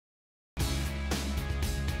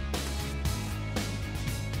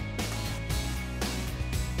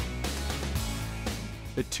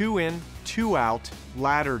The 2 in, 2 out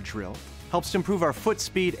ladder drill helps to improve our foot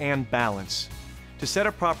speed and balance. To set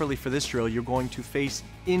up properly for this drill, you're going to face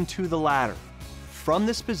into the ladder. From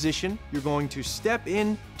this position, you're going to step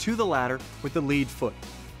in to the ladder with the lead foot.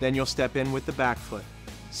 Then you'll step in with the back foot.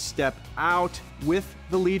 Step out with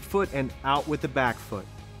the lead foot and out with the back foot.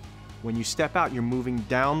 When you step out, you're moving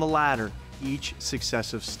down the ladder each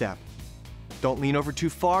successive step. Don't lean over too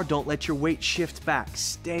far. Don't let your weight shift back.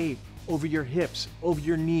 Stay over your hips, over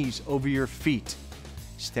your knees, over your feet.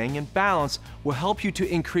 Staying in balance will help you to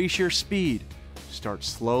increase your speed. Start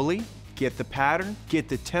slowly, get the pattern, get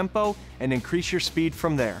the tempo, and increase your speed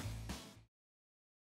from there.